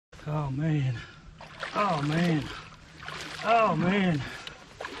Oh man. Oh man. Oh man.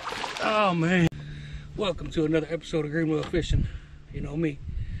 Oh man. Welcome to another episode of Greenwell Fishing. You know me.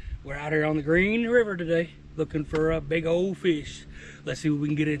 We're out here on the Green River today looking for a big old fish. Let's see what we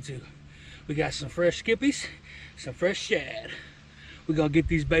can get into. We got some fresh skippies, some fresh shad. We're gonna get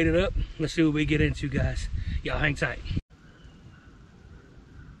these baited up. Let's see what we get into, guys. Y'all hang tight.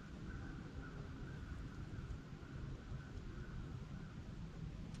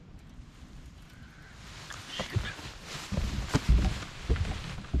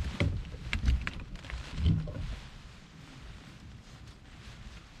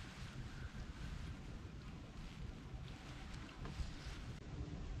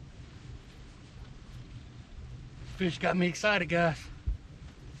 Fish got me excited, guys.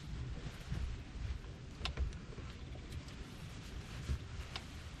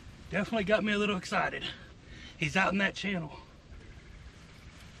 Definitely got me a little excited. He's out in that channel.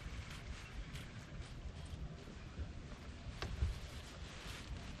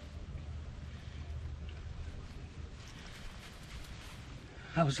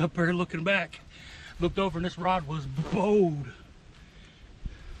 I was up there looking back, looked over, and this rod was bowed.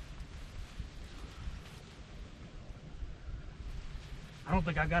 I don't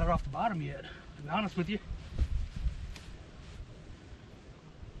think I got it off the bottom yet, to be honest with you.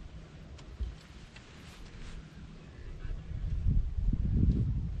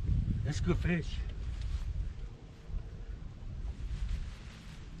 That's a good fish.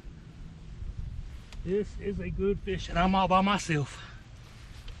 This is a good fish, and I'm all by myself.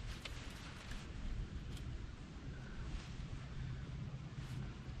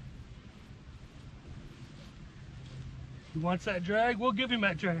 He wants that drag, we'll give him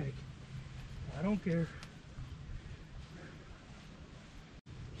that drag. I don't care.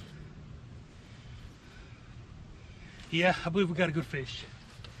 Yeah, I believe we got a good fish.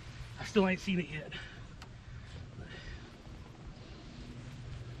 I still ain't seen it yet.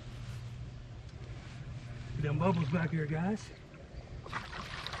 Them bubbles back here, guys.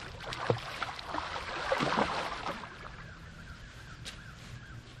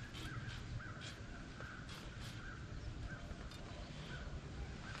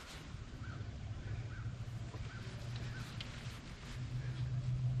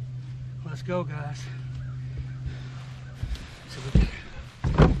 Let's go, guys. So we can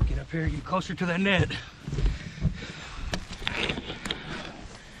get up here and get closer to that net.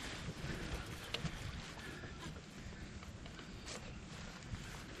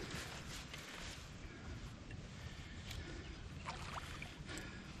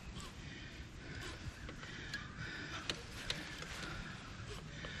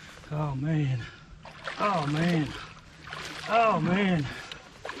 Oh man. Oh man. Oh man.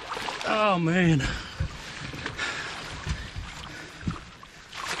 Oh man.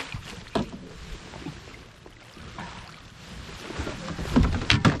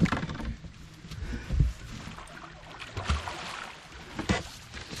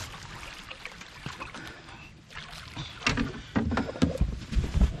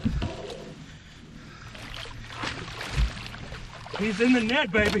 He's in the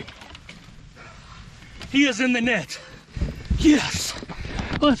net, baby. He is in the net. Yes.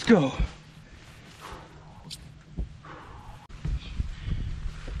 Let's go.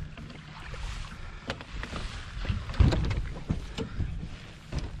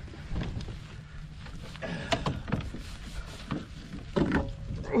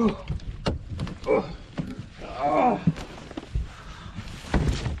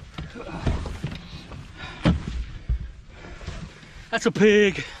 That's a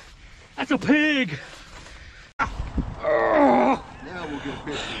pig. That's a pig. Now we'll get a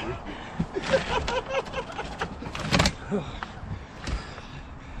picture with you.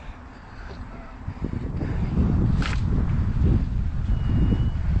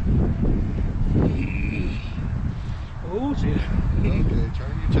 Oh shit. Okay,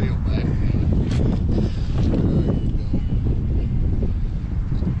 turn your tail back. There you go.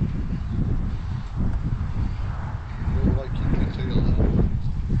 Look like you can tail that.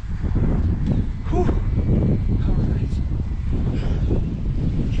 Whew. Alright.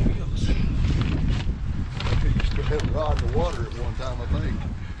 Here he goes. You used to have a rod in the water at one time, I think.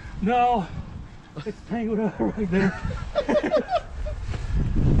 No. It's tangled up right there.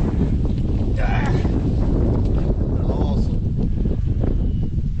 Awesome.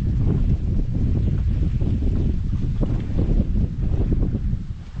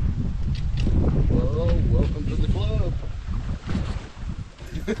 Well, welcome to the club.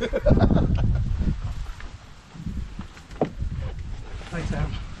 Thanks,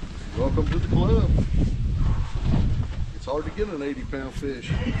 Adam. Welcome to the club. It's hard to get get an 80-pound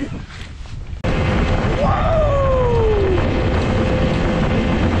fish.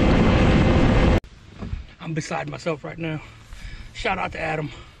 I'm beside myself right now. Shout out to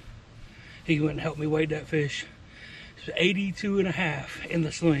Adam. He went and helped me weigh that fish. It's 82.5 in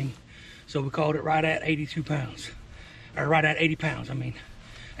the sling. So we called it right at 82 pounds. Or right at 80 pounds, I mean.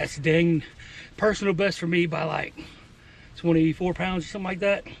 That's dang personal best for me by like 24 pounds or something like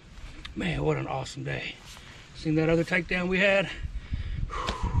that. Man, what an awesome day. Seen that other takedown we had?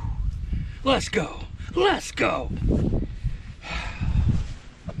 Whew. Let's go. Let's go.